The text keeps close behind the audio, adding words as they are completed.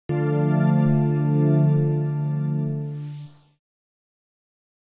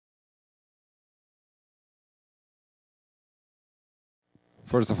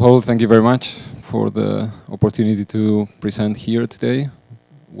First of all, thank you very much for the opportunity to present here today.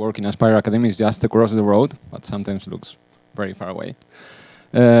 Work in Aspetar Academy is just across the road, but sometimes looks very far away.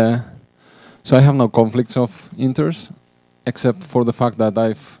 So I have no conflicts of interest, except for the fact that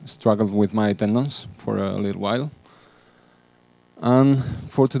I've struggled with my tendons for a little while. And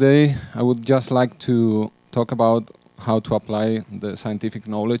for today, I would just like to talk about how to apply the scientific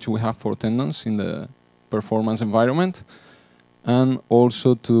knowledge we have for tendons in the performance environment, and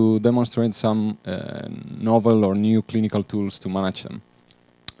also to demonstrate some novel or new clinical tools to manage them.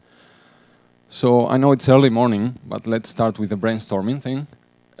 So I know it's early morning, but let's start with the brainstorming thing.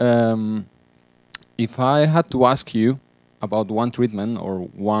 If I had to ask you about one treatment or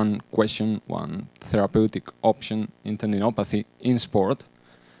one question, one therapeutic option in tendinopathy in sport,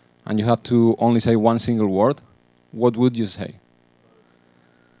 and you have to only say one single word, what would you say?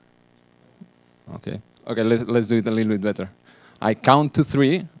 Okay, let's do it a little bit better. I count to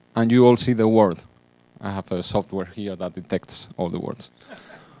 3, and you all see the word. I have a software here that detects all the words.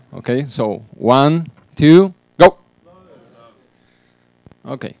 Okay, so 1, 2, go!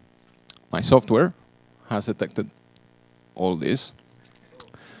 Okay, my software has detected all this.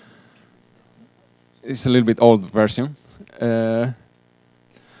 It's a little bit old version. So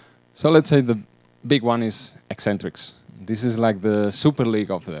let's say the big one is eccentrics. This is like the super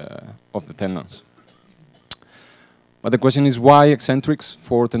league of the tendons. But the question is, why eccentrics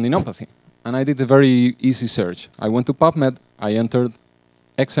for tendinopathy? And I did a very easy search. I went to PubMed, I entered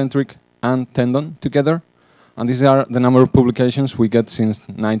eccentric and tendon together, and these are the number of publications we get since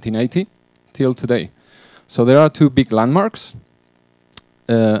 1980 till today. So there are 2 big landmarks.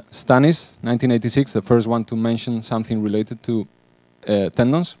 Stanis, 1986, the first one to mention something related to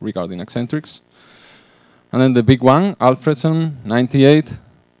tendons regarding eccentrics. And then the big one, Alfredson, 98,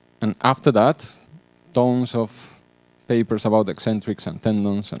 and after that, tons of papers about eccentrics and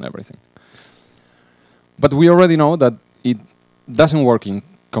tendons and everything. But we already know that it doesn't work in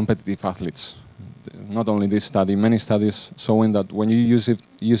competitive athletes. Not only this study, many studies showing that when you use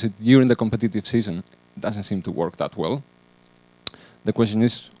it during the competitive season, it doesn't seem to work that well. The question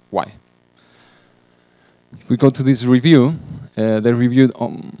is, why? If we go to this review, they reviewed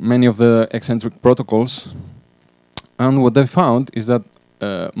many of the eccentric protocols, and what they found is that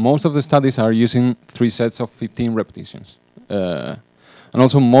most of the studies are using 3 sets of 15 repetitions. And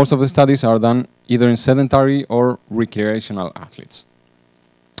also most of the studies are done either in sedentary or recreational athletes.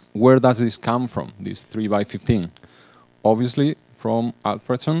 Where does this come from, this 3 by 15? Obviously from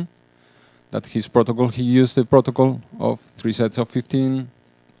Alfredson, that his protocol, he used the protocol of 3 sets of 15,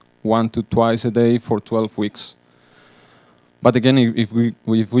 1 to twice a day for 12 weeks. But again, if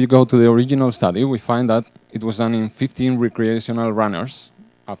we go to the original study, we find that it was done in 15 recreational runners,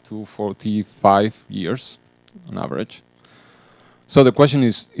 up to 45 years on average. So the question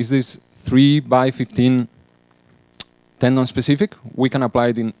is this 3 by 15 tendon specific? We can apply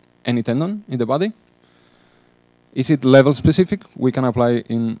it in any tendon in the body. Is it level specific? We can apply it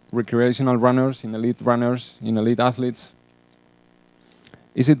in recreational runners, in elite athletes.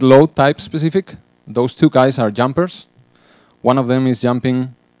 Is it load type specific? Those 2 guys are jumpers. One of them is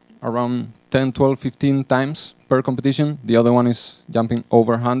jumping around 10, 12, 15 times per competition. The other one is jumping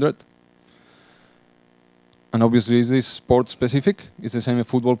over 100. And obviously, is this sport specific? Is the same a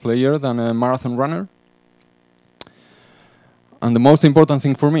football player than a marathon runner? And the most important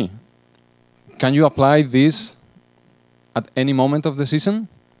thing for me, can you apply this at any moment of the season?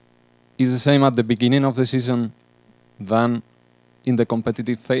 Is the same at the beginning of the season than in the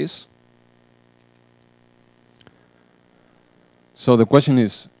competitive phase? So the question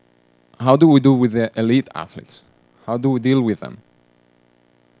is, how do we do with the elite athletes? How do we deal with them?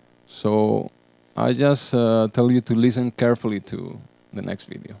 So I just tell you to listen carefully to the next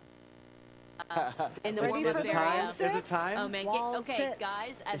video. In the Is it time? Is it time? Oh man, okay,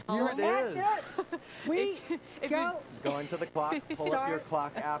 guys at Here home. it is. We go. Go into the clock, pull up your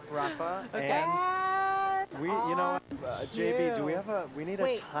clock app, Rafa, Okay. and you know what, JB, do we have we need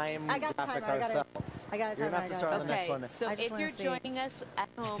a time I got the graphic timer, ourselves. I got a You're timer. gonna have to start on the next one. So I just if wanna you're see. joining us at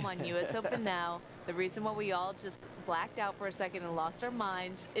home on US Open Now, the reason why we all just blacked out for a second and lost our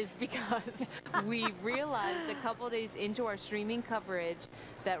minds is because we realized a couple days into our streaming coverage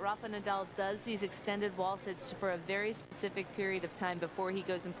that Rafa Nadal does these extended wall sits for a very specific period of time before he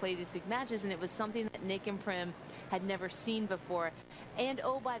goes and plays these big matches, and it was something that Nick and Prim had never seen before. And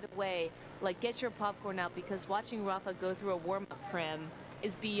oh, by the way, like, get your popcorn out, because watching Rafa go through a warm-up, Prim,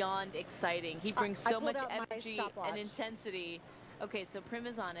 is beyond exciting. He brings so much energy and intensity. Okay, so Prim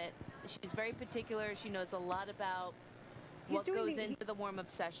is on it. She's very particular. She knows a lot about what goes into the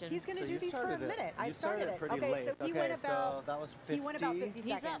warm-up session. He's going to do these for a minute. I started it. Pretty Okay, late. so he went about, that was 50. he went about 50 He's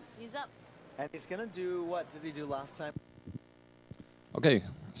seconds. up. He's up. And he's going to do, what did he do last time? Okay,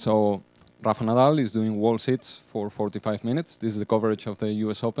 so Rafa Nadal is doing wall sits for 45 minutes. This is the coverage of the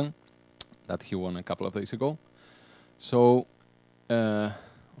US Open that he won a couple of days ago. So, of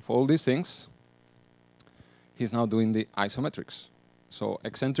all these things, he's now doing the isometrics. So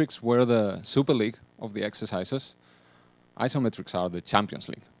eccentrics were the Super League of the exercises. Isometrics are the Champions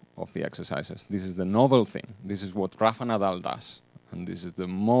League of the exercises. This is the novel thing. This is what Rafa Nadal does. And this is the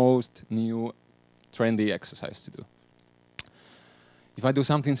most new, trendy exercise to do. If I do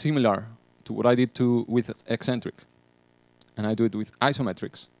something similar to what I did with eccentric, and I do it with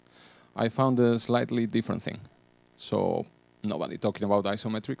isometrics, I found a slightly different thing. So nobody talking about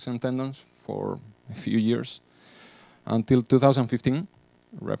isometrics and tendons for a few years. Until 2015,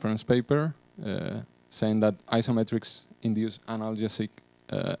 reference paper saying that isometrics induce analgesic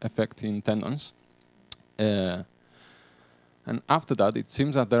effect in tendons. And after that, it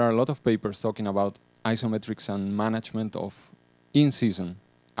seems that there are a lot of papers talking about isometrics and management of in-season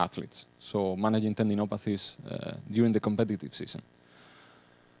athletes, so managing tendinopathies during the competitive season.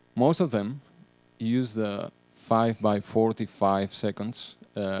 Most of them use the 5 by 45 seconds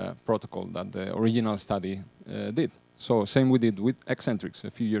protocol that the original study did. So same we did with eccentrics a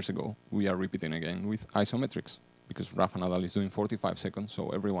few years ago. We are repeating again with isometrics because Rafa Nadal is doing 45 seconds, so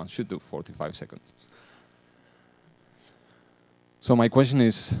everyone should do 45 seconds. So my question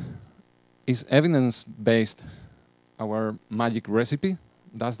is evidence-based our magic recipe?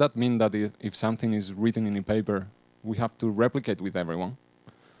 Does that mean that if something is written in a paper, we have to replicate with everyone?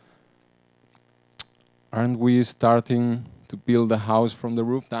 Aren't we starting to build the house from the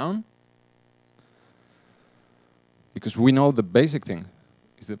roof down? Because we know the basic thing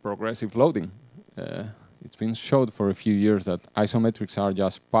is the progressive loading. It's been showed for a few years that isometrics are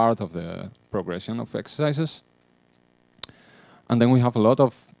just part of the progression of exercises. And then we have a lot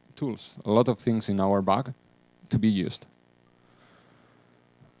of tools, a lot of things in our bag to be used.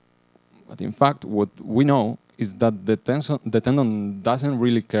 But in fact, what we know is that the tendon doesn't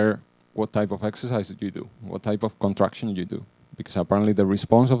really care what type of exercise you do, what type of contraction you do. Because apparently the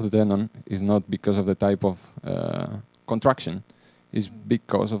response of the tendon is not because of the type of contraction, it's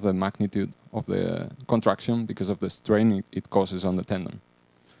because of the magnitude of the contraction, because of the strain it causes on the tendon.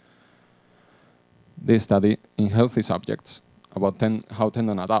 This study in healthy subjects about how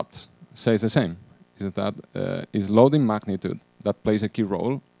tendon adapts says the same, is that is loading magnitude that plays a key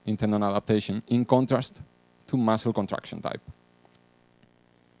role in tendon adaptation in contrast to muscle contraction type.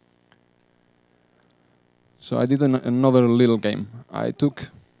 So I did another little game. I took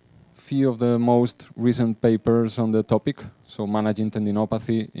a few of the most recent papers on the topic, so managing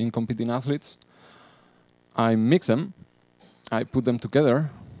tendinopathy in competing athletes. I mix them, I put them together,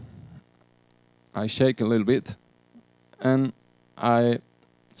 I shake a little bit, and I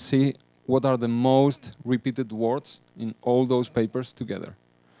see what are the most repeated words in all those papers together.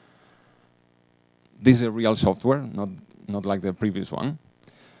 This is a real software, not like the previous one.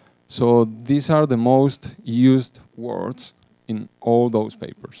 So these are the most used words in all those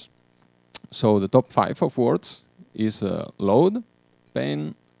papers. So the top 5 of words is load,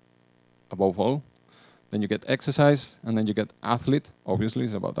 pain, above all. Then you get exercise, and then you get athlete, obviously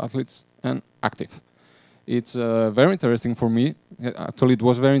it's about athletes, and active. It's very interesting for me. Actually, it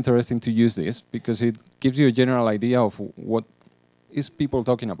was very interesting to use this because it gives you a general idea of what is people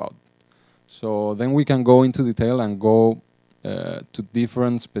talking about. So then we can go into detail and go to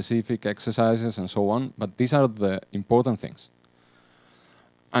different specific exercises and so on, but these are the important things.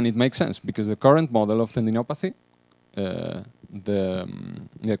 And it makes sense because the current model of tendinopathy, the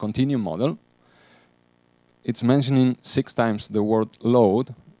continuum model, it's mentioning 6 times the word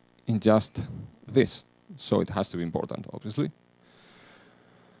load in just this. So it has to be important, obviously.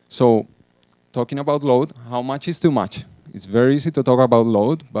 So talking about load, how much is too much? It's very easy to talk about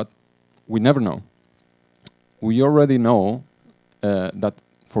load, but we never know. We already know that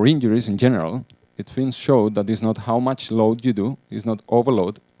for injuries in general, it's been shown that it's not how much load you do, it's not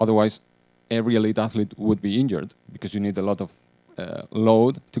overload. Otherwise, every elite athlete would be injured because you need a lot of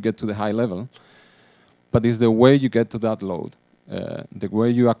load to get to the high level. But it's the way you get to that load, the way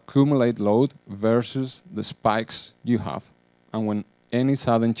you accumulate load versus the spikes you have. And when any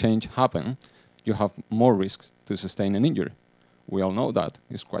sudden change happens, you have more risk to sustain an injury. We all know that.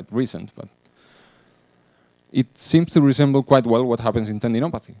 It's quite recent, but it seems to resemble quite well what happens in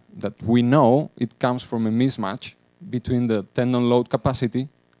tendinopathy, that we know it comes from a mismatch between the tendon load capacity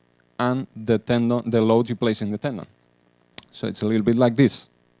and the load you place in the tendon. So it's a little bit like this.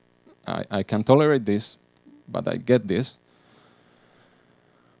 I can tolerate this, but I get this.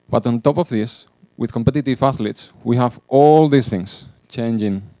 But on top of this, with competitive athletes, we have all these things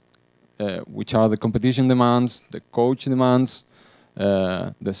changing, which are the competition demands, the coach demands,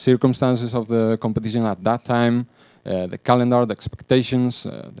 the circumstances of the competition at that time, the calendar, the expectations.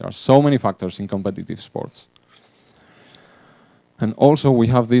 There are so many factors in competitive sports. And also we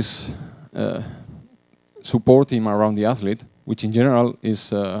have this support team around the athlete, which in general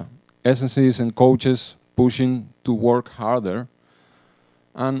is SNCs and coaches pushing to work harder,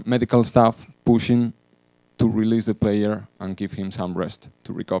 and medical staff pushing to release the player and give him some rest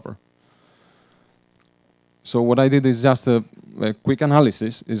to recover. So what I did is just a quick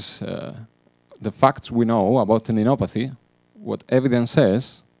analysis, is the facts we know about tendinopathy, what evidence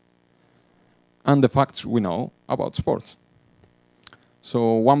says, and the facts we know about sports.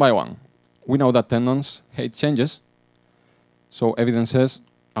 So one by one, we know that tendons hate changes. So evidence says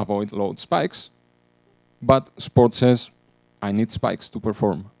avoid load spikes, but sport says I need spikes to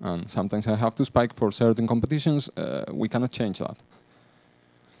perform, and sometimes I have to spike for certain competitions. We cannot change that.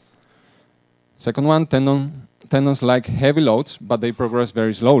 Second one, tendons like heavy loads, but they progress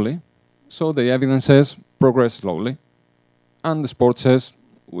very slowly. So the evidence says progress slowly, and the sport says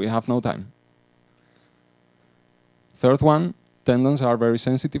we have no time. Third one, tendons are very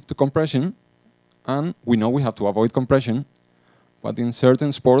sensitive to compression, and we know we have to avoid compression, but in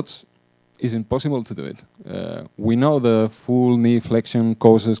certain sports, it's impossible to do it. We know the full knee flexion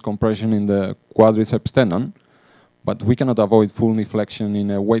causes compression in the quadriceps tendon, but we cannot avoid full knee flexion in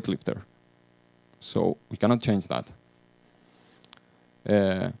a weightlifter. So we cannot change that.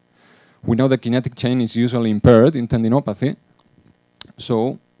 We know the kinetic chain is usually impaired in tendinopathy,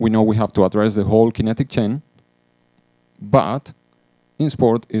 so we know we have to address the whole kinetic chain. But in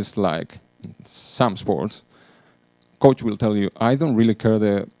sport, it's like in some sports, coach will tell you, I don't really care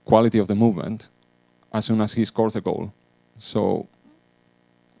the quality of the movement as soon as he scores a goal. So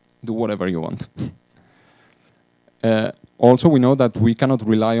do whatever you want. Also, we know that we cannot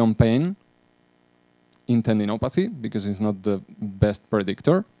rely on pain in tendinopathy because it's not the best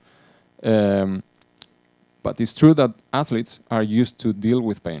predictor. But it's true that athletes are used to deal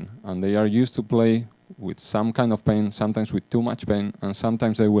with pain, and they are used to play with some kind of pain, sometimes with too much pain, and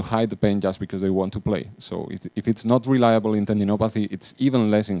sometimes they will hide the pain just because they want to play. So if it's not reliable in tendinopathy, it's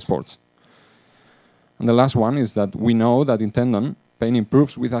even less in sports. And the last one is that we know that in tendon, pain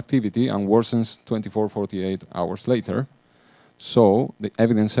improves with activity and worsens 24-48 hours later. So the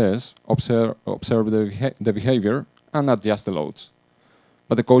evidence says observe the behavior and adjust the loads.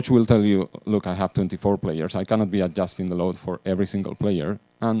 But the coach will tell you, look, I have 24 players. I cannot be adjusting the load for every single player.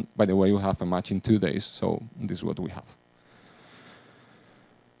 And by the way, we have a match in 2 days, so this is what we have.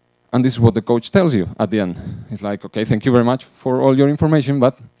 And this is what the coach tells you at the end. It's like, okay, thank you very much for all your information,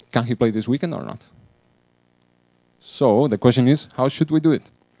 but can he play this weekend or not? So the question is, how should we do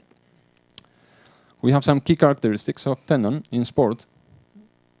it? We have some key characteristics of tendon in sport,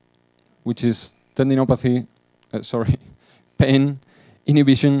 which is tendinopathy, pain,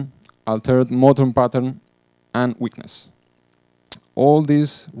 inhibition, altered motor pattern, and weakness. All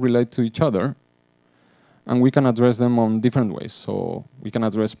these relate to each other, and we can address them on different ways. So we can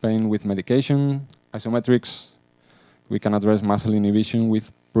address pain with medication, isometrics. We can address muscle inhibition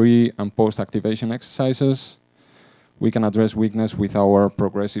with pre- and post-activation exercises. We can address weakness with our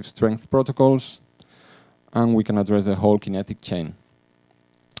progressive strength protocols, and we can address the whole kinetic chain.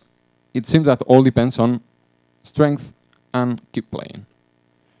 It seems that all depends on strength and keep playing.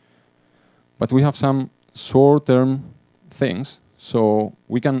 But we have some short-term things, so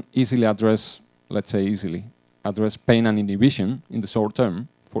we can easily address, let's say easily, address pain and inhibition in the short term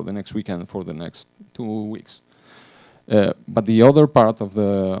for the next weekend, for the next 2 weeks. But the other part of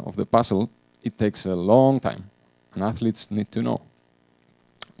the puzzle, it takes a long time, and athletes need to know.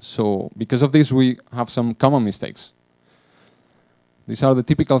 So because of this, we have some common mistakes. These are the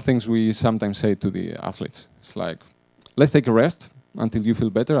typical things we sometimes say to the athletes. It's like, let's take a rest until you feel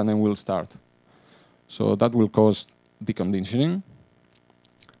better, and then we'll start. So that will cause deconditioning.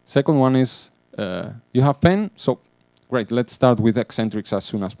 Second one is, you have pain, so great, let's start with eccentrics as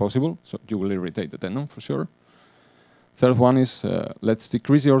soon as possible. So you will irritate the tendon for sure. Third one is, let's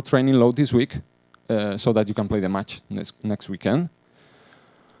decrease your training load this week so that you can play the match next weekend.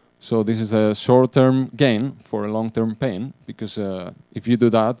 So this is a short-term gain for a long-term pain, because if you do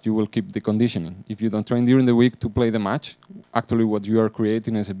that, you will keep the conditioning. If you don't train during the week to play the match, actually what you are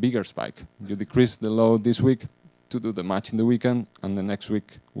creating is a bigger spike. You decrease the load this week to do the match in the weekend, and the next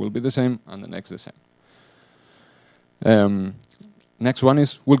week will be the same, and the next the same. Next one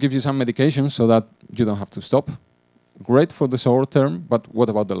is, we'll give you some medications so that you don't have to stop. Great for the short term, but what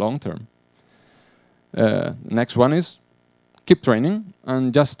about the long term? Next one is, keep training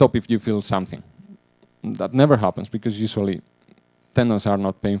and just stop if you feel something. That never happens because usually tendons are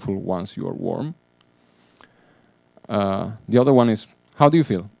not painful once you are warm. The other one is, how do you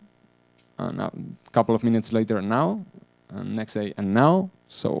feel? And a couple of minutes later, now, and next day, and now.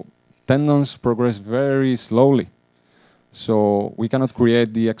 So tendons progress very slowly. So we cannot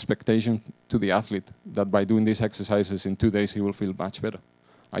create the expectation to the athlete that by doing these exercises in 2 days he will feel much better.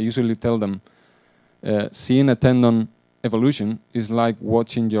 I usually tell them, seeing a tendon evolution is like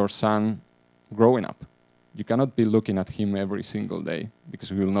watching your son growing up. You cannot be looking at him every single day because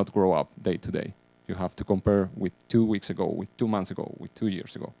he will not grow up day to day. You have to compare with 2 weeks ago, with 2 months ago, with 2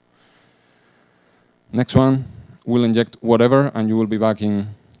 years ago. Next one, we'll inject whatever and you will be back in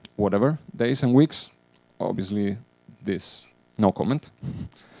whatever days and weeks. Obviously, this, no comment.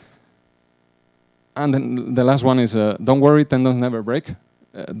 And then the last one is, don't worry, tendons never break.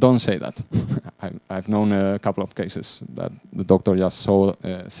 Don't say that. I've known a couple of cases that the doctor just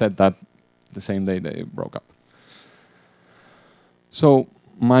said that the same day they broke up. So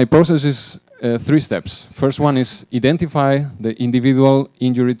my process is 3 steps. First one is identify the individual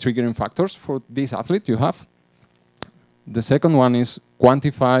injury triggering factors for this athlete you have. The second one is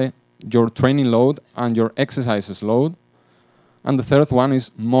quantify your training load and your exercises load. And the third one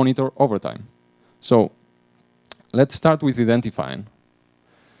is monitor over time. So let's start with identifying.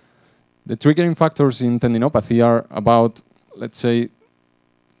 The triggering factors in tendinopathy are about, let's say,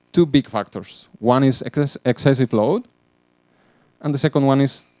 2 big factors. One is excessive load, and the second one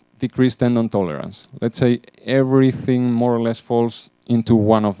is decreased tendon tolerance. Let's say everything more or less falls into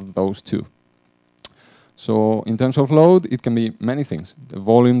one of those 2. So in terms of load, it can be many things. The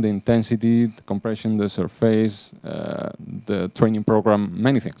volume, the intensity, the compression, the surface, the training program,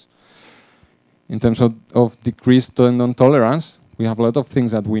 many things. In terms of decreased tendon tolerance, we have a lot of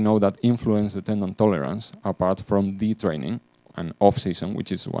things that we know that influence the tendon tolerance, apart from detraining and off-season,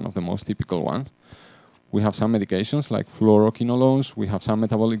 which is one of the most typical ones. We have some medications like fluoroquinolones, we have some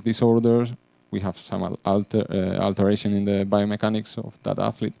metabolic disorders, we have some alteration in the biomechanics of that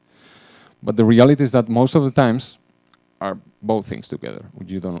athlete. But the reality is that most of the times are both things together.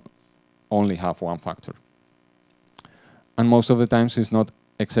 You don't only have one factor. And most of the times it's not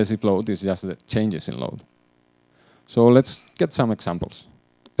excessive load, it's just the changes in load. So let's get some examples.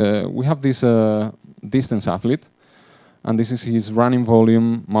 We have this distance athlete, and this is his running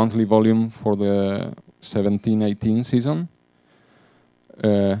volume, monthly volume for the 17-18 season.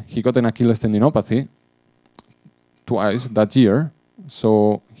 He got an Achilles tendinopathy twice that year,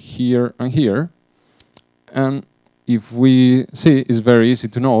 so here and here. And if we see, it's very easy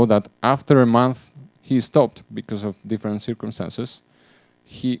to know that after a month he stopped because of different circumstances.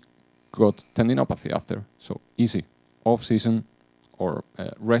 He got tendinopathy after, so easy. Off-season or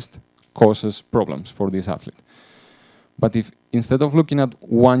rest causes problems for this athlete. But if instead of looking at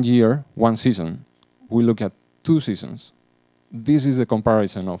 1 year, 1 season, we look at 2 seasons, this is the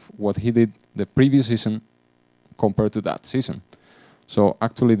comparison of what he did the previous season compared to that season. So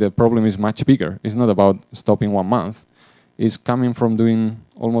actually the problem is much bigger. It's not about stopping 1 month. It's coming from doing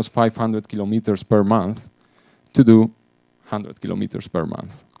almost 500 kilometers per month to do 100 kilometers per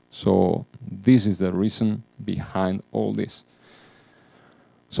month. So this is the reason behind all this.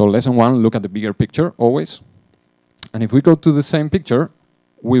 So lesson 1, look at the bigger picture always. And if we go to the same picture,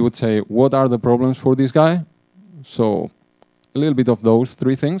 we would say, what are the problems for this guy? So a little bit of those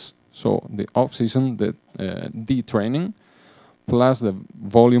 3 things. So the off-season, the detraining, plus the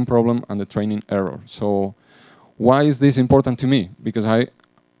volume problem and the training error. So why is this important to me? Because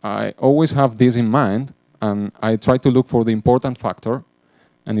I always have this in mind, and I try to look for the important factor.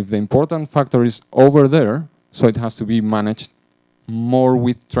 And if the important factor is over there, so it has to be managed more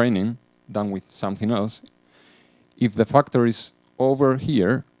with training than with something else. If the factor is over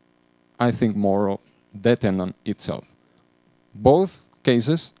here, I think more of the tendon itself. Both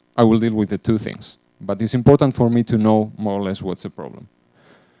cases, I will deal with the 2 things. But it's important for me to know more or less what's the problem.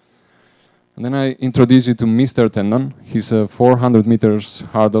 And then I introduce you to Mr. Tendon. He's a 400 meters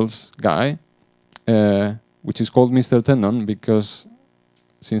hurdles guy, which is called Mr. Tendon because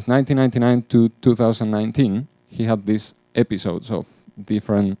since 1999 to 2019, he had these episodes of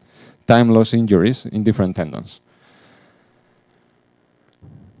different time loss injuries in different tendons.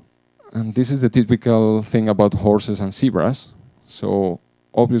 And this is the typical thing about horses and zebras. So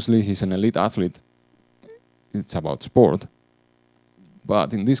obviously he's an elite athlete. It's about sport.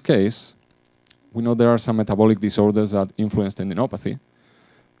 But in this case, we know there are some metabolic disorders that influence tendinopathy.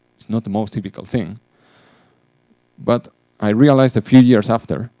 It's not the most typical thing. But I realized a few years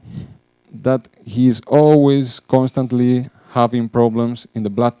after that he's always constantly having problems in the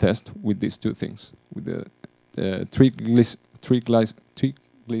blood test with these 2 things, with the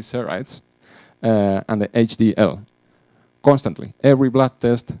triglycerides and the HDL constantly. Every blood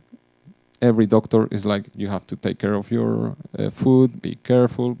test, every doctor is like, you have to take care of your food, be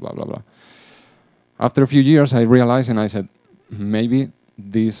careful, blah, blah, blah. After a few years, I realized and I said, maybe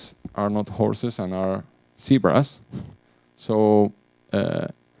these are not horses and are zebras. So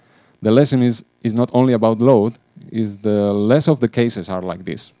the lesson is not only about load, is the less of the cases are like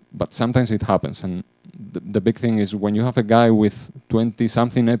this, but sometimes it happens. And the big thing is when you have a guy with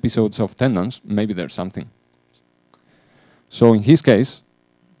 20-something episodes of tendons, maybe there's something. So in his case,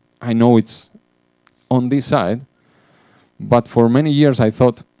 I know it's on this side, but for many years I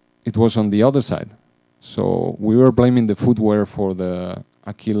thought it was on the other side. So we were blaming the footwear for the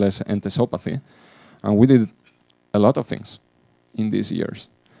Achilles enthesopathy, and we did a lot of things in these years.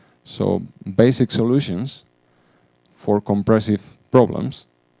 So basic solutions for compressive problems.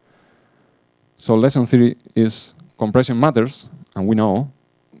 So lesson 3 is compression matters, and we know,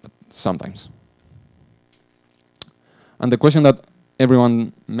 but sometimes. And the question that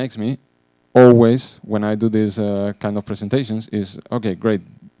everyone makes me always when I do these kind of presentations is, okay, great,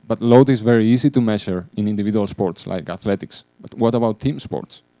 but load is very easy to measure in individual sports like athletics. But what about team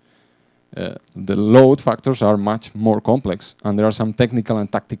sports? The load factors are much more complex, and there are some technical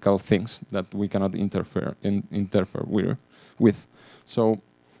and tactical things that we cannot interfere with. So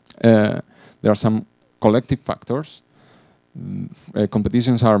there are some collective factors.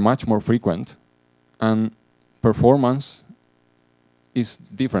 Competitions are much more frequent, and performance is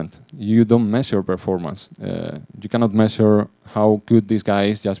different. You don't measure performance. You cannot measure how good this guy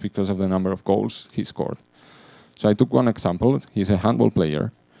is just because of the number of goals he scored. So I took one example. He's a handball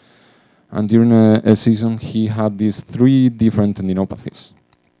player. And during a season, he had these 3 different tendinopathies.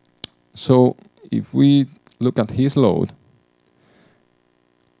 So if we look at his load,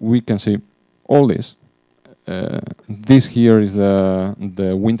 we can see all this. This here is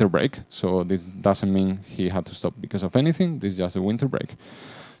the winter break. So this doesn't mean he had to stop because of anything. This is just a winter break.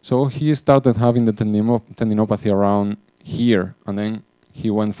 So he started having the tendinopathy around here. And then he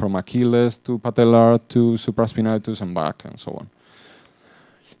went from Achilles to patellar to supraspinatus and back and so on.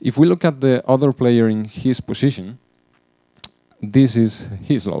 If we look at the other player in his position, this is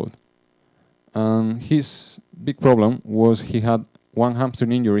his load. And his big problem was he had one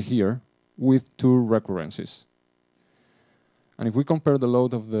hamstring injury here with 2 recurrences. And if we compare the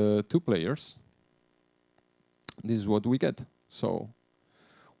load of the 2 players, this is what we get. So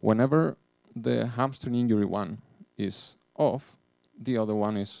whenever the hamstring injury one is off, the other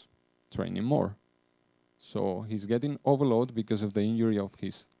one is training more. So he's getting overload because of the injury of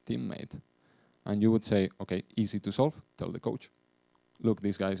his teammate. And you would say, okay, easy to solve, tell the coach. Look,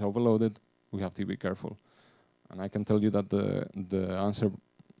 this guy is overloaded, we have to be careful. And I can tell you that the answer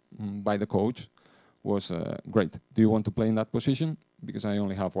by the coach was, great, do you want to play in that position? Because I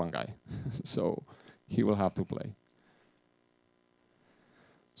only have one guy, so he will have to play.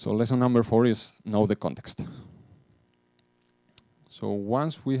 So lesson number 4 is know the context. So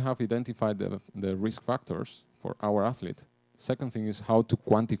once we have identified the risk factors for our athlete, second thing is how to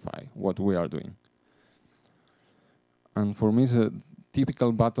quantify what we are doing. And for me, it's a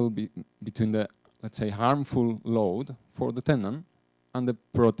typical battle between the, let's say, harmful load for the tendon and the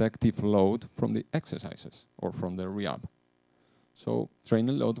protective load from the exercises or from the rehab. So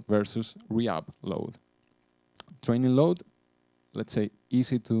training load versus rehab load. Training load, let's say,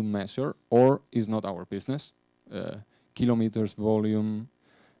 easy to measure or is not our business. Kilometers, volume,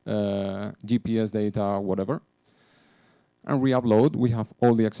 GPS data, whatever. And rehab load, we have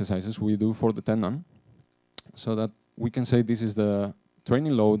all the exercises we do for the tendon, so that we can say this is the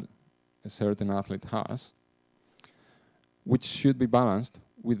training load a certain athlete has, which should be balanced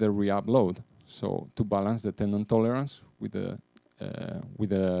with the rehab load. So to balance the tendon tolerance with the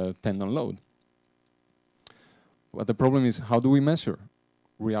tendon load. But the problem is, how do we measure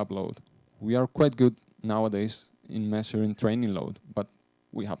rehab load? We are quite good nowadays in measuring training load, but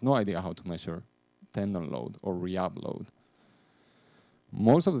we have no idea how to measure tendon load or rehab load.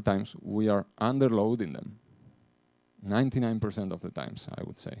 Most of the times we are underloading them. 99% of the times, I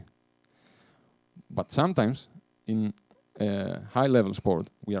would say. But sometimes in high-level sport,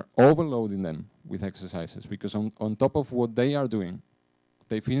 we are overloading them with exercises, because on top of what they are doing,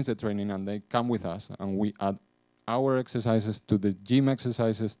 they finish the training and they come with us, and we add our exercises to the gym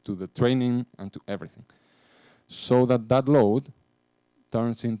exercises, to the training, and to everything. So that that load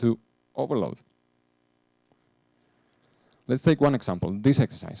turns into overload. Let's take one example, this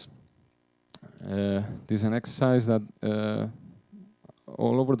exercise. This is an exercise that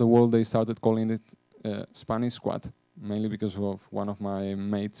all over the world they started calling it Spanish squat, mainly because of one of my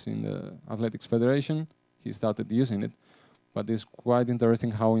mates in the Athletics Federation. He started using it. But it's quite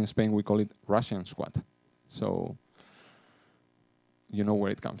interesting how in Spain we call it Russian squat. So you know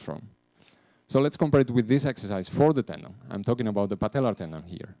where it comes from. So let's compare it with this exercise for the tendon. I'm talking about the patellar tendon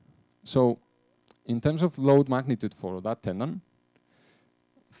here. So in terms of load magnitude for that tendon,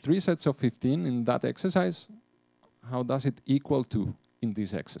 3 sets of 15 in that exercise, how does it equal to in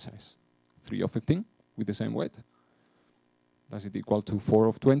this exercise? 3 of 15 with the same weight? Does it equal to 4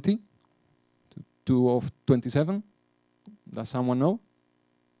 of 20? To 2 of 27? Does someone know?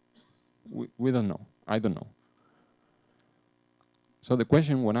 We don't know. I don't know. So the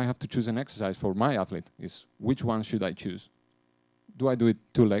question when I have to choose an exercise for my athlete is, which one should I choose? Do I do it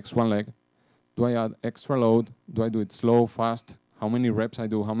 2 legs, 1 leg? Do I add extra load? Do I do it slow, fast? How many reps I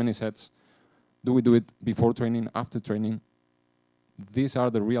do? How many sets? Do we do it before training, after training? These are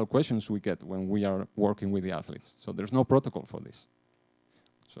the real questions we get when we are working with the athletes. So there's no protocol for this.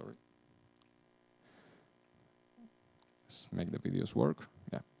 Sorry. Let's make the videos work.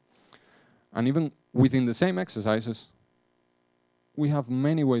 Yeah. And even within the same exercises, we have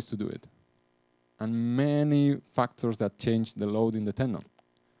many ways to do it and many factors that change the load in the tendon.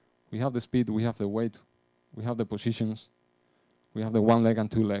 We have the speed, we have the weight, we have the positions, we have the 1 leg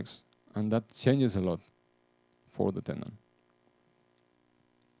and 2 legs, and that changes a lot for the tendon.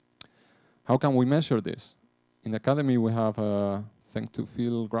 How can we measure this? In the academy we have, thanks to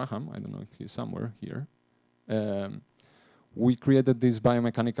Phil Graham, I don't know if he's somewhere here, we created this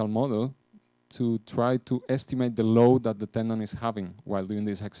biomechanical model to try to estimate the load that the tendon is having while doing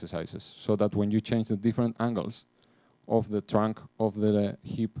these exercises, so that when you change the different angles of the trunk, of the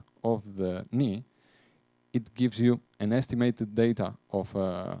hip, of the knee, it gives you an estimated data of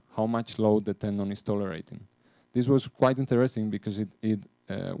how much load the tendon is tolerating. This was quite interesting because it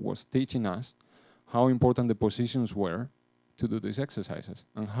was teaching us how important the positions were to do these exercises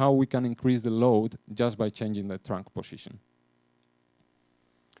and how we can increase the load just by changing the trunk position.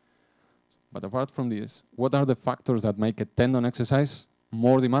 But apart from this, what are the factors that make a tendon exercise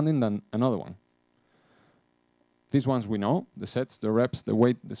more demanding than another one? These ones we know, the sets, the reps, the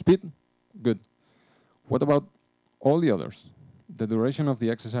weight, the speed, good. What about all the others? The duration of the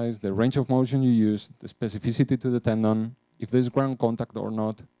exercise, the range of motion you use, the specificity to the tendon, if there's ground contact or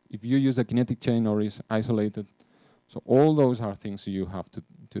not, if you use a kinetic chain or is isolated. So all those are things you have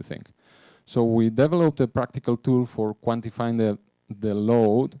to think. So we developed a practical tool for quantifying the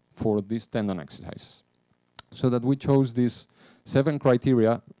load for these tendon exercises. So that we chose these 7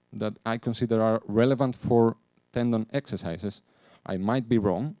 criteria that I consider are relevant for tendon exercises. I might be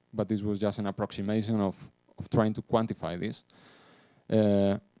wrong, but this was just an approximation of trying to quantify this.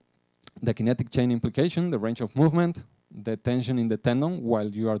 The kinetic chain implication, the range of movement, the tension in the tendon while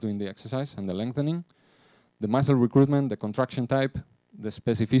you are doing the exercise and the lengthening, the muscle recruitment, the contraction type, the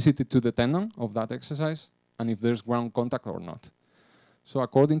specificity to the tendon of that exercise, and if there's ground contact or not. So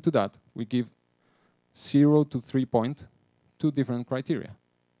according to that, we give 0 to 3 point, 2 different criteria.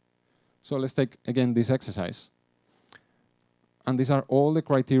 So let's take, again, this exercise. And these are all the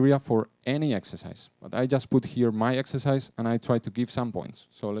criteria for any exercise. But I just put here my exercise, and I try to give some points.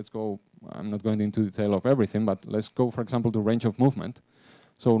 So let's go, I'm not going into detail of everything, but let's go, for example, to range of movement.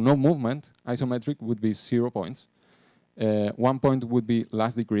 So no movement, isometric would be 0 points. 1 point would be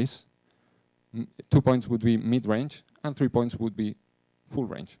last decrease. 2 points would be mid-range, and 3 points would be full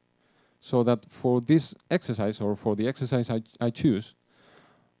range. So that for this exercise, or for the exercise I choose,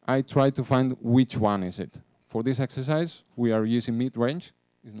 I try to find which one is it. For this exercise, we are using mid-range,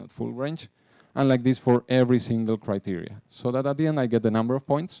 it's not full range, and like this for every single criteria. So that at the end I get the number of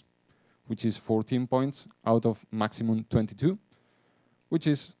points, which is 14 points out of maximum 22, which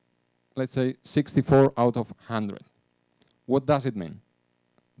is, let's say, 64 out of 100. What does it mean?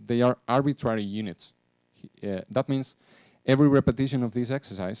 They are arbitrary units. That means every repetition of this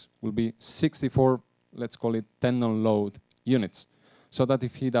exercise will be 64, let's call it tendon load units. So that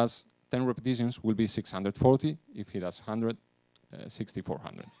if he does 10 repetitions, will be 640. If he does 100,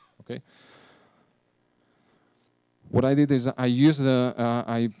 6,400. Okay. What I did is I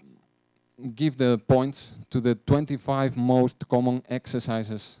give the points to the 25 most common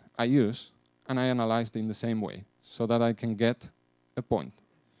exercises I use, and I analyzed in the same way, so that I can get a point,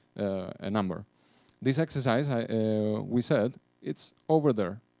 a number. This exercise, we said, it's over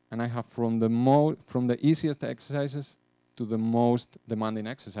there, and I have from the easiest exercises to the most demanding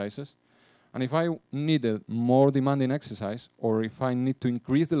exercises. And if I need a more demanding exercise, or if I need to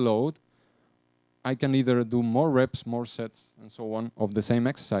increase the load, I can either do more reps, more sets, and so on of the same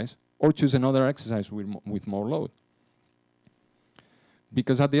exercise, or choose another exercise with more load.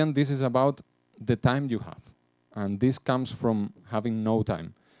 Because at the end, this is about the time you have. And this comes from having no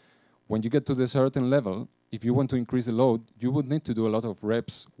time. when you get to the certain level, if you want to increase the load, you would need to do a lot of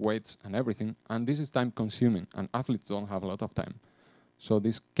reps, weights, and everything. And this is time consuming, and athletes don't have a lot of time. So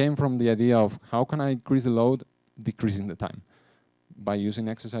this came from the idea of how can I increase the load, decreasing the time by using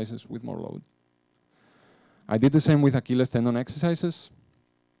exercises with more load. I did the same with Achilles tendon exercises.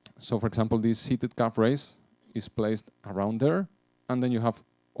 So for example, this seated calf raise is placed around there, and then you have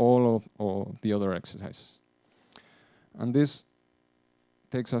all of the other exercises. And this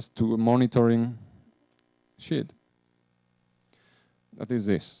takes us to a monitoring sheet. That is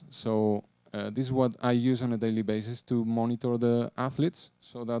this. So this is what I use on a daily basis to monitor the athletes,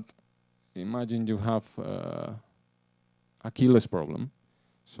 so that imagine you have Achilles problem.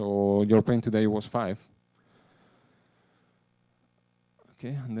 So your pain today was 5.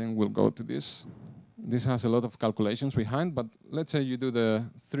 Okay, and then we'll go to this. This has a lot of calculations behind, but let's say you do the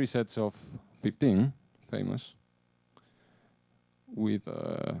 3 sets of 15, famous, with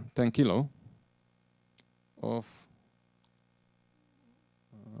 10 kilo of,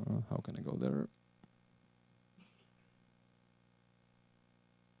 how can I go there?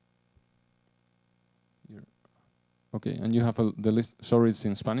 Here. Okay, and you have the list, sorry it's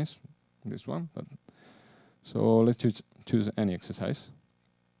in Spanish, this one, but so let's choose any exercise.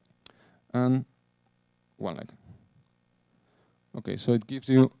 And one leg. Okay, so it gives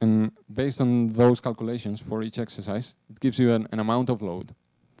you, based on those calculations for each exercise, it gives you an amount of load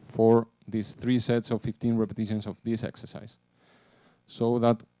for these 3 sets of 15 repetitions of this exercise. So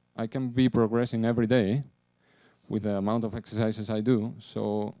that I can be progressing every day with the amount of exercises I do.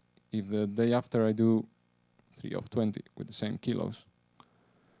 So if the day after I do 3 of 20 with the same kilos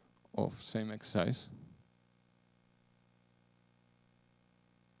of same exercise,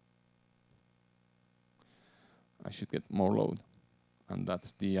 I should get more load. And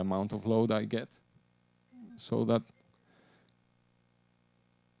that's the amount of load I get. So that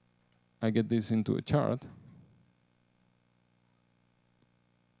I get this into a chart.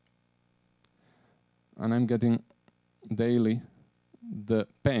 And I'm getting daily the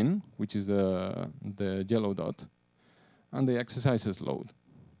pain, which is the yellow dot, and the exercises load.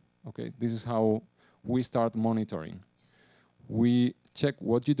 Okay, this is how we start monitoring. We check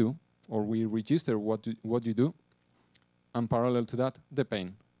what you do, or we register what you do, and parallel to that, the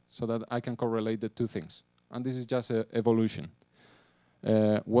pain, so that I can correlate the 2 things. And this is just evolution.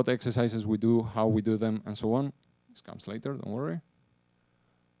 What exercises we do, how we do them, and so on. This comes later, don't worry.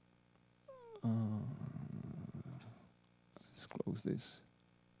 Let's close this.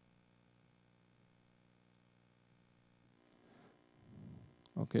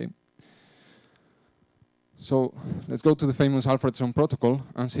 Okay. So let's go to the famous Alfredson protocol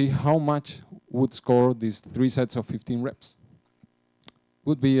and see how much would score these 3 sets of 15 reps.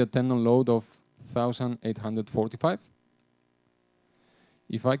 Would be a tendon load of 1,845.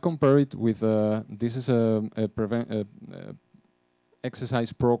 If I compare it with, this is a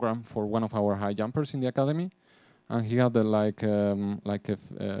exercise program for one of our high jumpers in the academy, and he had like a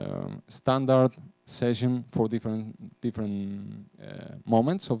standard session for different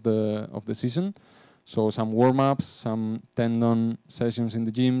moments of the season. So some warm-ups, some tendon sessions in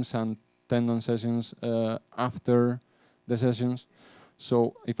the gym, some tendon sessions after the sessions.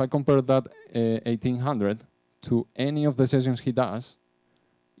 So if I compare that 1800 to any of the sessions he does,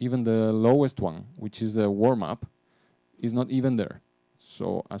 even the lowest one, which is the warm-up, is not even there.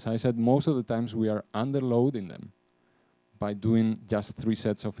 So as I said, most of the times we are underloading them by doing just 3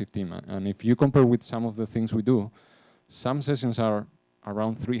 sets of 15. And if you compare with some of the things we do, some sessions are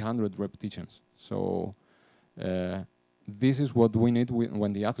around 300 repetitions. So this is what we need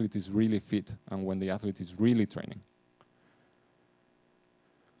when the athlete is really fit and when the athlete is really training.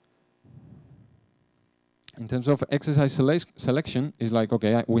 In terms of exercise selection, is like,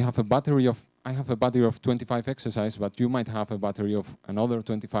 okay, I have a battery of 25 exercises, but you might have a battery of another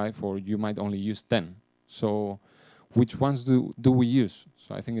 25, or you might only use 10. So which ones do we use?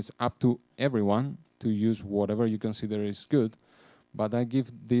 So I think it's up to everyone to use whatever you consider is good. But I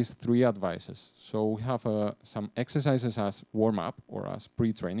give these 3 advices. So we have some exercises as warm-up or as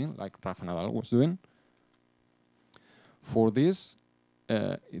pre-training, like Rafa Nadal was doing. For this,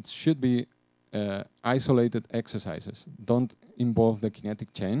 it should be isolated exercises. Don't involve the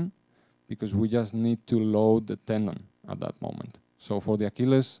kinetic chain, because we just need to load the tendon at that moment. So for the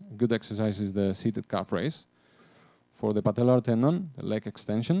Achilles, good exercise is the seated calf raise. For the patellar tendon, the leg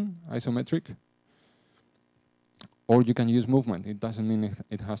extension, isometric. Or you can use movement. It doesn't mean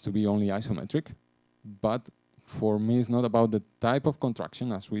it has to be only isometric. But for me, it's not about the type of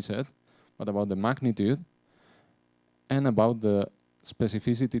contraction, as we said, but about the magnitude and about the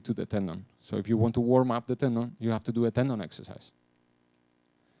specificity to the tendon. So if you want to warm up the tendon, you have to do a tendon exercise.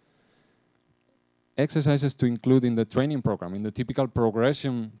 exercises to include in the training program, in the typical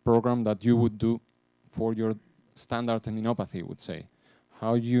progression program that you would do for your standard tendinopathy, would say.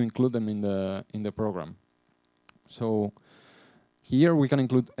 How you include them in the program. So here we can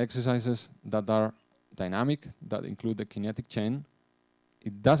include exercises that are dynamic, that include the kinetic chain.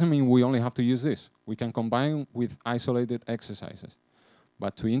 It doesn't mean we only have to use this. We can combine with isolated exercises.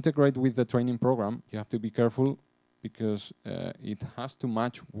 But to integrate with the training program, you have to be careful because it has to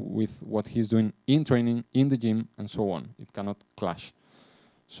match with what he's doing in training, in the gym, and so on. It cannot clash.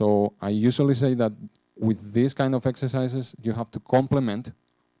 So I usually say that with these kind of exercises, you have to complement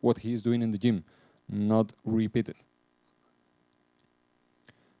what he's doing in the gym, not repeat it.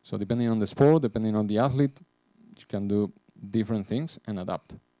 So depending on the sport, depending on the athlete, you can do different things and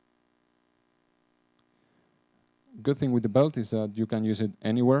adapt. Good thing with the belt is that you can use it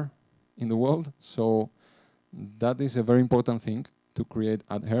anywhere in the world. So that is a very important thing to create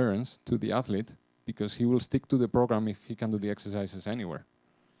adherence to the athlete, because he will stick to the program if he can do the exercises anywhere.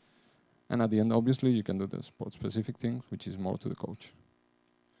 And at the end, obviously, you can do the sport-specific things, which is more to the coach.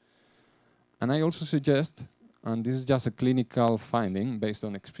 And I also suggest, and this is just a clinical finding based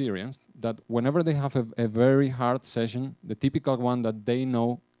on experience, that whenever they have a very hard session, the typical one that they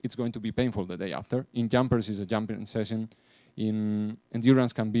know it's going to be painful the day after, in jumpers is a jumping session, in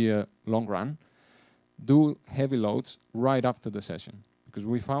endurance can be a long run, do heavy loads right after the session, because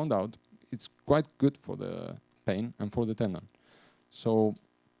we found out it's quite good for the pain and for the tendon. So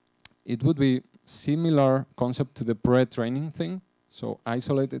it would be similar concept to the pre-training thing, so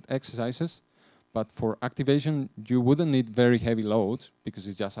isolated exercises, but for activation, you wouldn't need very heavy loads because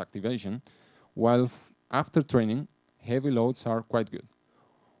it's just activation, while after training, heavy loads are quite good.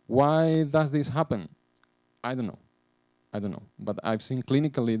 Why does this happen? I don't know. I don't know. But I've seen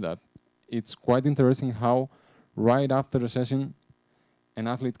clinically that it's quite interesting how right after a session, an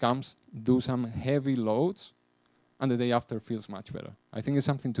athlete comes, do some heavy loads, and the day after feels much better. I think it's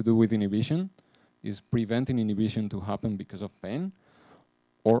something to do with inhibition, is preventing inhibition to happen because of pain,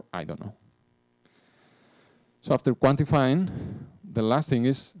 or I don't know. So after quantifying, the last thing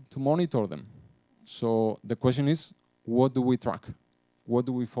is to monitor them. So the question is, what do we track? What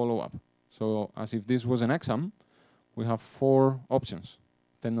do we follow up? So as if this was an exam, we have 4 options: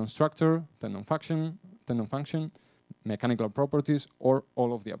 tendon structure, tendon function, mechanical properties, or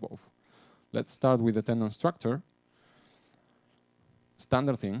all of the above. Let's start with the tendon structure.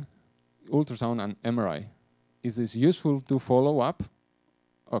 Standard thing, ultrasound and MRI. Is this useful to follow up?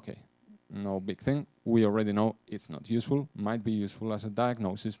 Okay, no big thing. We already know it's not useful. Might be useful as a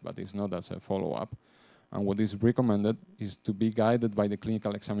diagnosis, but it's not as a follow-up. And what is recommended is to be guided by the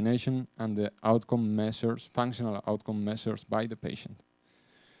clinical examination and the outcome measures, functional outcome measures by the patient.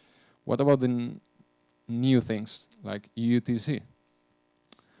 What about the new things like UTC?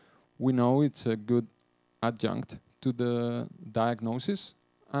 We know it's a good adjunct to the diagnosis,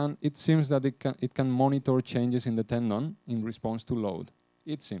 and it seems that it can monitor changes in the tendon in response to load.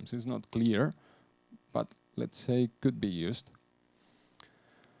 It seems, it's not clear, but let's say it could be used.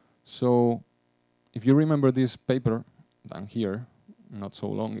 So if you remember this paper done here not so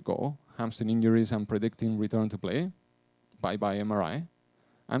long ago, hamstring injuries and predicting return to play, bye-bye MRI,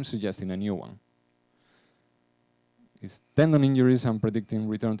 I'm suggesting a new one. It's tendon injuries and predicting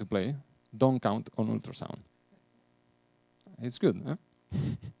return to play, don't count on ultrasound. It's good, eh?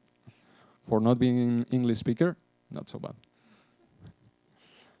 For not being an English speaker, not so bad.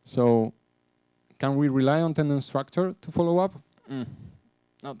 So, can we rely on tendon structure to follow up?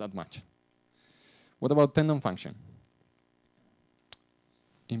 Not that much. What about tendon function?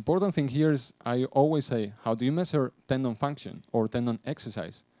 Important thing here is I always say, how do you measure tendon function or tendon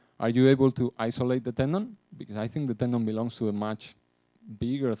exercise? Are you able to isolate the tendon? Because I think the tendon belongs to a much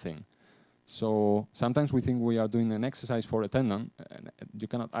bigger thing. So sometimes we think we are doing an exercise for a tendon, and you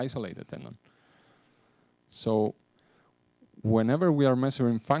cannot isolate the tendon. So whenever we are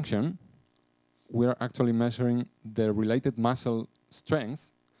measuring function, we are actually measuring the related muscle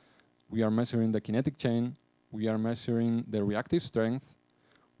strength. We are measuring the kinetic chain. We are measuring the reactive strength.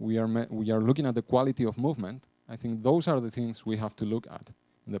 We are looking at the quality of movement. I think those are the things we have to look at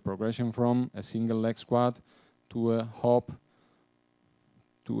in the progression from a single leg squat to a hop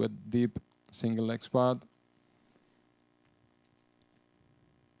to a deep single leg squat.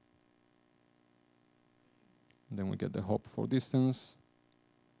 Then we get the hop for distance.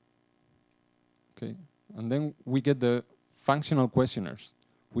 Okay, and then we get the functional questionnaires,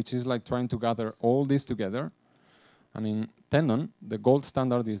 which is like trying to gather all this together. And in tendon, the gold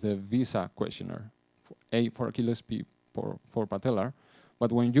standard is the VISA questionnaire, A for Achilles, P for patellar.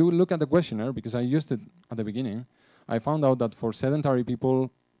 But when you look at the questionnaire, because I used it at the beginning, I found out that for sedentary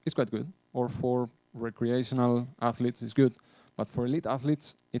people, it's quite good, or for recreational athletes is good, but for elite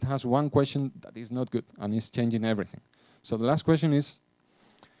athletes, it has one question that is not good and is changing everything. So the last question is,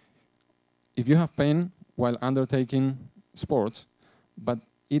 if you have pain while undertaking sports, but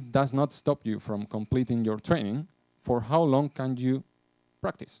it does not stop you from completing your training, for how long can you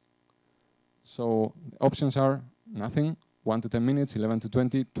practice? So the options are nothing, 1 to 10 minutes, 11 to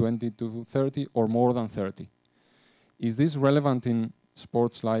 20, 20 to 30, or more than 30. Is this relevant in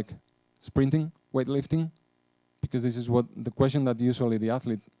sports like sprinting, weightlifting? Because this is what the question that usually the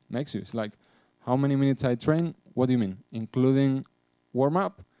athlete makes you. It's like, how many minutes I train? What do you mean? Including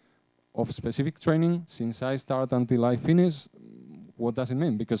warm-up of specific training since I start until I finish? What does it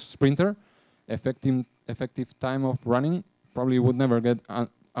mean? Because sprinter, effective time of running probably would never get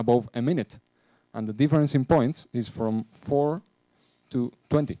above a minute. And the difference in points is from 4 to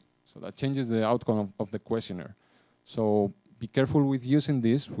 20. So that changes the outcome of the questionnaire. So be careful with using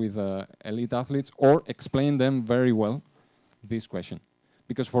this with elite athletes, or explain them very well this question.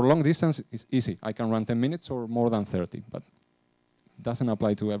 Because for long distance, it's easy. I can run 10 minutes or more than 30, but it doesn't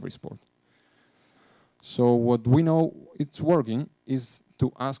apply to every sport. So what we know it's working is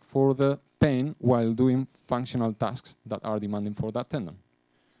to ask for the pain while doing functional tasks that are demanding for that tendon.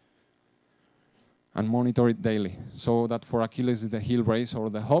 And monitor it daily. So that for Achilles is the heel raise or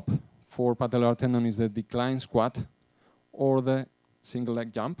the hop. For patellar tendon is the decline squat or the single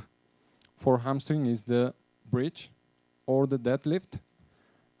leg jump. For hamstring is the bridge or the deadlift.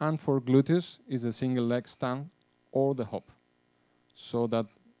 And for gluteus is the single leg stand or the hop. So that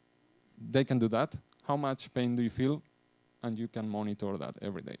they can do that. How much pain do you feel? And you can monitor that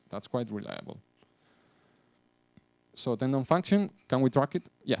every day. That's quite reliable. So tendon function, can we track it?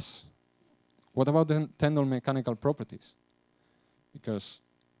 Yes. What about the tendon mechanical properties? Because,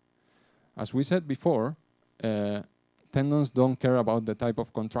 as we said before, tendons don't care about the type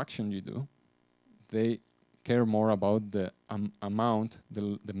of contraction you do. They care more about the amount,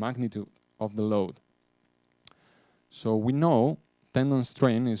 the magnitude of the load. So we know tendon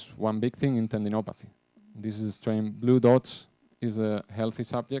strain is one big thing in tendinopathy. This is a strain. Blue dots is the healthy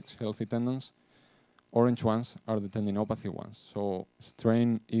subjects, healthy tendons. Orange ones are the tendinopathy ones. So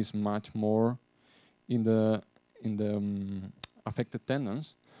strain is much more in the affected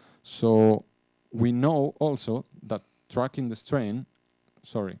tendons. So we know also that tracking the strain,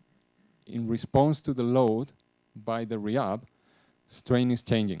 in response to the load by the rehab, strain is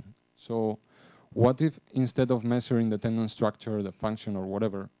changing. So what if instead of measuring the tendon structure, the function or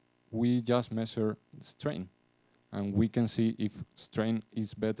whatever, we just measure the strain? And we can see if strain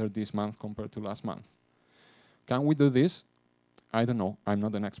is better this month compared to last month. Can we do this? I don't know. I'm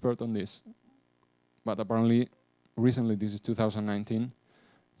not an expert on this. But apparently, recently, this is 2019,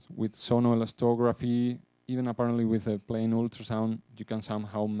 with sonoelastography, even apparently with a plain ultrasound, you can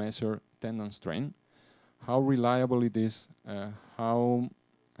somehow measure tendon strain. How reliable it is, how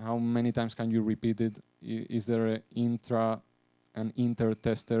many times can you repeat it? Is there an intra and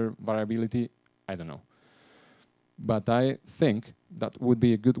inter-tester variability? I don't know. But I think that would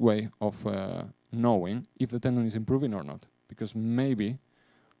be a good way of knowing if the tendon is improving or not. Because maybe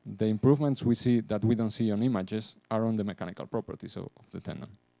the improvements we see that we don't see on images are on the mechanical properties of the tendon.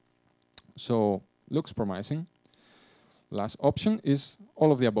 So, looks promising. Last option is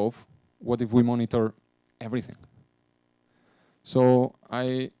all of the above. What if we monitor everything? So,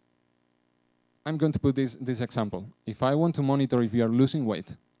 I'm going to put this example. If I want to monitor if you are losing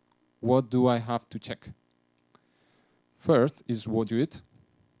weight, what do I have to check? First is what you eat.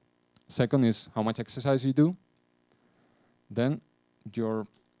 Second is how much exercise you do. Then your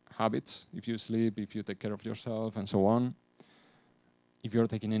habits, if you sleep, if you take care of yourself, and so on. If you're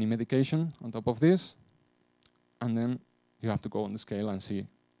taking any medication on top of this. And then you have to go on the scale and see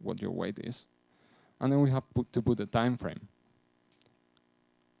what your weight is. And then we have to put a time frame.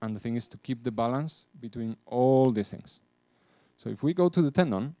 And the thing is to keep the balance between all these things. So if we go to the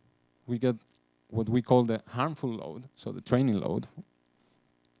tendon, we get what we call the harmful load, so the training load,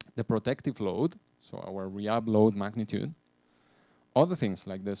 the protective load, so our rehab load magnitude. Other things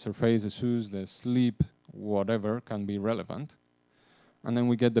like the surface, the shoes, the sleep, whatever can be relevant. And then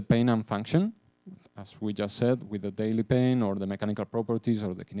we get the pain and function, as we just said, with the daily pain or the mechanical properties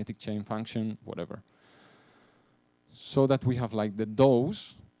or the kinetic chain function, whatever. So that we have like the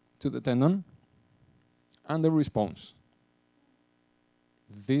dose to the tendon and the response.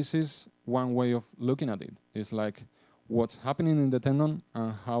 This is one way of looking at it. It's like what's happening in the tendon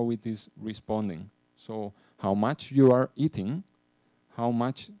and how it is responding. So how much you are eating, how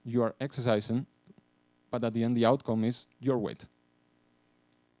much you are exercising, but at the end the outcome is your weight.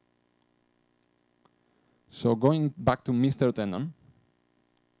 So going back to Mr. Tendon,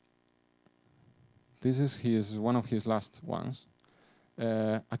 This is one of his last ones.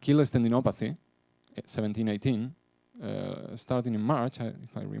 Achilles tendinopathy, 17-18, starting in March,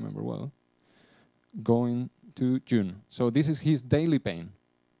 if I remember well, going to June. So this is his daily pain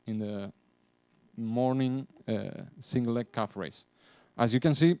in the morning single leg calf raise. As you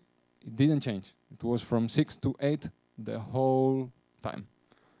can see, it didn't change. It was from 6 to 8 the whole time.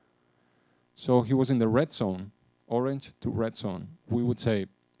 So he was in the red zone, orange to red zone. We would say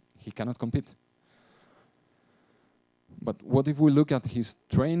he cannot compete. But what if we look at his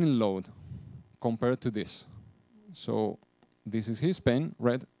training load compared to this? So this is his pain,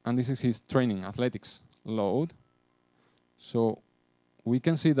 red, and this is his training, athletics load. So we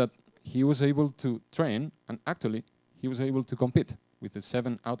can see that he was able to train, and actually he was able to compete with a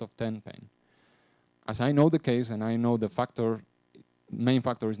 7 out of 10 pain. As I know the case, and I know the factor, main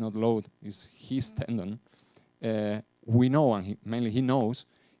factor is not load, is his tendon, we know, and mainly he knows,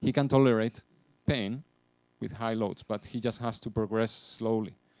 he can tolerate pain with high loads, but he just has to progress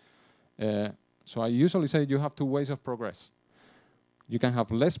slowly. So I usually say you have two ways of progress. You can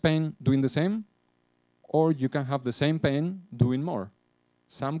have less pain doing the same, or you can have the same pain doing more.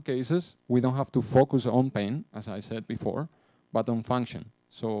 Some cases, we don't have to focus on pain, as I said before, but on function.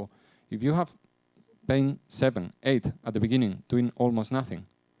 So if you have pain 7, 8 at the beginning, doing almost nothing,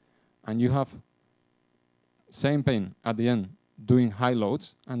 and you have same pain at the end, doing high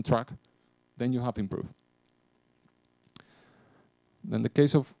loads and track, then you have improved. Then the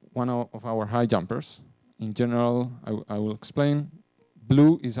case of one of our high jumpers, in general, I will explain.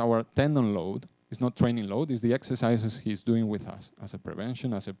 Blue is our tendon load. It's not training load, it's the exercises he's doing with us as a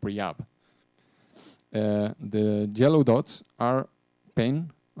prevention, as a pre-ab. The yellow dots are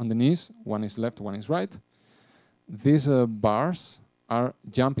pain on the knees. One is left, one is right. These bars are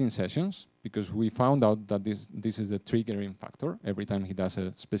jumping sessions, because we found out that this is the triggering factor every time he does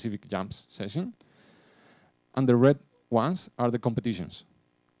a specific jumps session. And the red ones are the competitions.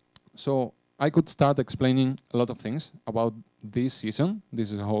 So I could start explaining a lot of things about this season.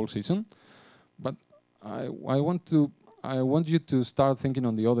 This is a whole season. But I want you to start thinking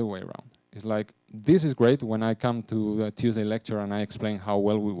on the other way around. It's like, this is great when I come to the Tuesday lecture and I explain how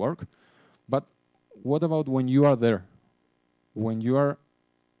well we work. But what about when you are there? When you are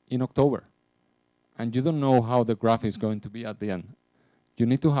in October and you don't know how the graph is going to be at the end? You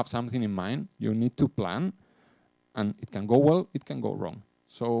need to have something in mind. You need to plan. And it can go well, it can go wrong.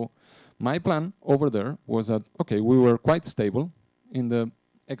 So my plan over there was that, okay, we were quite stable in the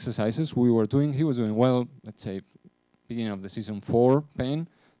exercises we were doing. He was doing well, let's say, beginning of the season 4 pain,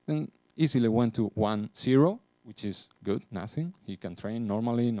 then easily went to 1-0, which is good, nothing. He can train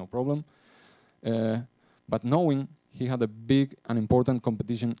normally, no problem. But knowing he had a big and important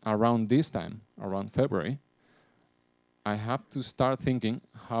competition around this time, around February, I have to start thinking,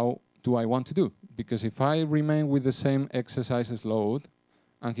 how do I want to do? Because if I remain with the same exercises load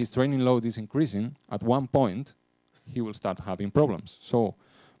and his training load is increasing, at one point he will start having problems. So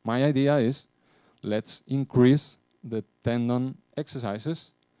my idea is, let's increase the tendon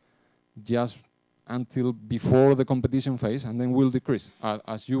exercises just until before the competition phase, and then we'll decrease,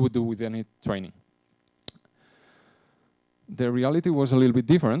 as you would do with any training. The reality was a little bit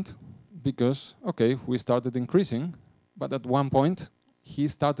different, because, okay, we started increasing, but at one point he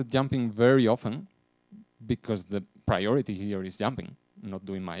started jumping very often, because the priority here is jumping, not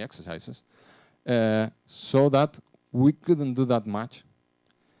doing my exercises, so that we couldn't do that much.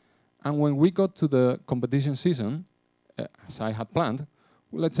 And when we got to the competition season, as I had planned,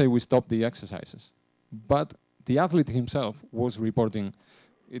 let's say we stopped the exercises. But the athlete himself was reporting,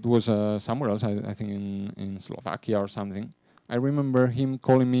 it was somewhere else, I think in Slovakia or something. I remember him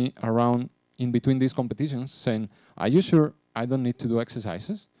calling me around in between these competitions saying, are you sure I don't need to do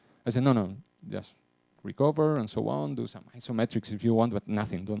exercises? I said, no, just recover and so on, do some isometrics if you want, but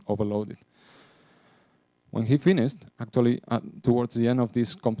nothing, don't overload it. When he finished, actually, towards the end of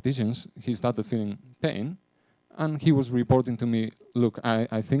these competitions, he started feeling pain, and he was reporting to me, look,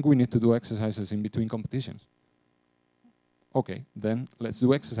 I think we need to do exercises in between competitions. Okay, then let's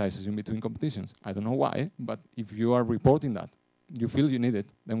do exercises in between competitions. I don't know why, but if you are reporting that, you feel you need it,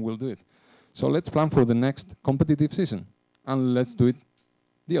 then we'll do it. So let's plan for the next competitive season, and let's do it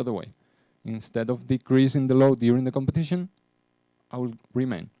the other way. Instead of decreasing the load during the competition, I will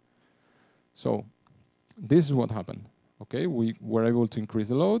remain. So this is what happened. Okay, we were able to increase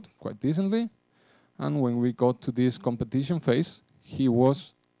the load quite decently, and when we got to this competition phase, he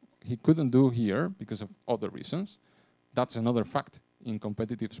couldn't do here because of other reasons. That's another fact in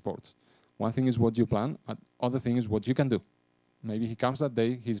competitive sports. One thing is what you plan, other thing is what you can do. Maybe he comes that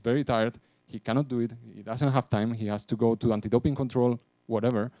day, he's very tired, he cannot do it, he doesn't have time, he has to go to anti-doping control,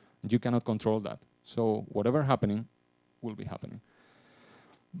 whatever, you cannot control that. So whatever happening will be happening.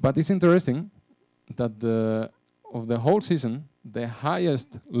 But it's interesting that of the whole season, the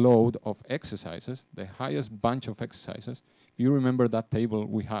highest load of exercises, the highest bunch of exercises, if you remember that table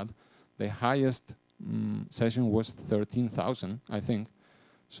we had, the highest session was 13,000, I think.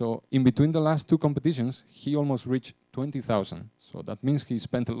 So in between the last two competitions, he almost reached 20,000. So that means he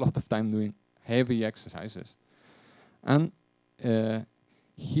spent a lot of time doing heavy exercises. And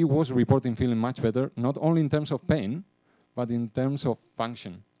he was reporting feeling much better, not only in terms of pain, but in terms of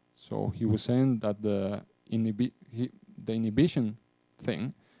function. So he was saying that the inhibition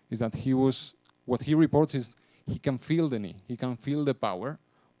thing is that what he reports is he can feel the knee, he can feel the power,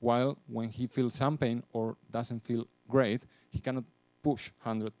 while when he feels some pain or doesn't feel great, he cannot push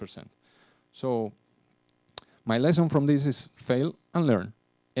 100%. So my lesson from this is fail and learn.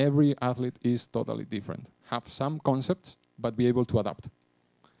 Every athlete is totally different. Have some concepts, but be able to adapt.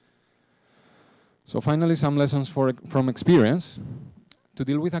 So finally, some lessons from experience. To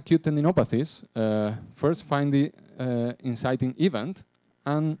deal with acute tendinopathies, first find the inciting event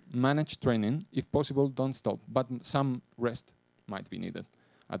and manage training. If possible, don't stop, but some rest might be needed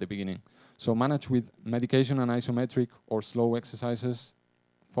at the beginning. So manage with medication and isometric or slow exercises,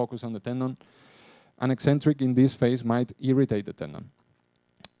 focus on the tendon. An eccentric in this phase might irritate the tendon.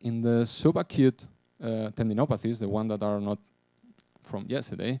 In the subacute tendinopathies, the ones that are not from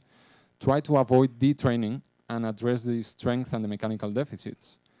yesterday, try to avoid detraining and address the strength and the mechanical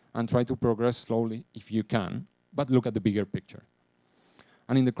deficits, and try to progress slowly if you can, but look at the bigger picture.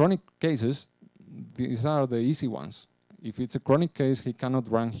 And in the chronic cases, these are the easy ones. If it's a chronic case, he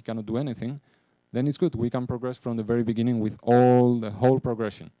cannot run, he cannot do anything, then it's good. We can progress from the very beginning with the whole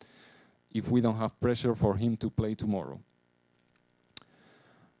progression, if we don't have pressure for him to play tomorrow.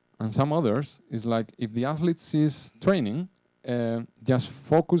 And some others is like, if the athlete is training, just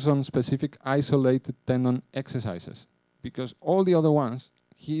focus on specific isolated tendon exercises, because all the other ones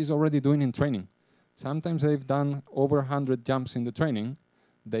he is already doing in training. Sometimes they've done over 100 jumps in the training,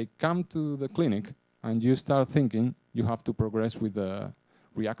 they come to the clinic and you start thinking you have to progress with the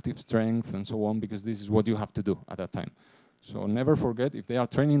reactive strength and so on, because this is what you have to do at that time. So never forget, if they are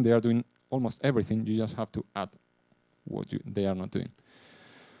training, they are doing almost everything, you just have to add what they are not doing.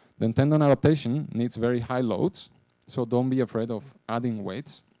 Then tendon adaptation needs very high loads, so don't be afraid of adding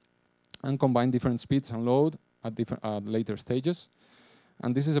weights, and combine different speeds and load at later stages.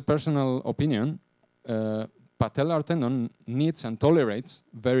 And this is a personal opinion. Patellar tendon needs and tolerates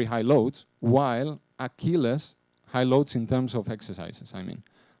very high loads, while Achilles, high loads in terms of exercises, I mean.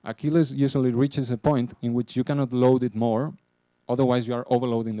 Achilles usually reaches a point in which you cannot load it more, otherwise you are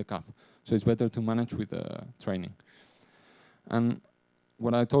overloading the calf. So it's better to manage with training. And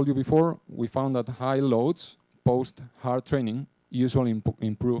what I told you before, we found that high loads post-hard training usually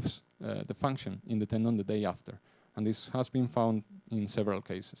improves the function in the tendon the day after. And this has been found in several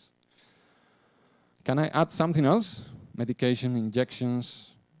cases. Can I add something else? Medication,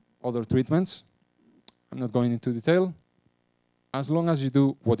 injections, other treatments? I'm not going into detail. As long as you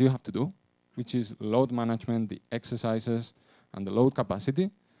do what you have to do, which is load management, the exercises, and the load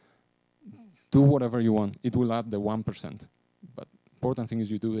capacity, do whatever you want. It will add the 1%. But important thing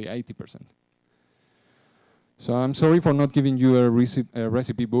is you do the 80%. So I'm sorry for not giving you a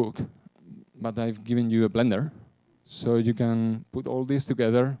recipe book, but I've given you a blender. So you can put all this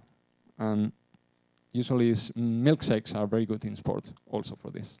together, and usually milkshakes are very good in sport also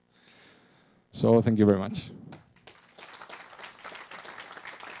for this. So thank you very much.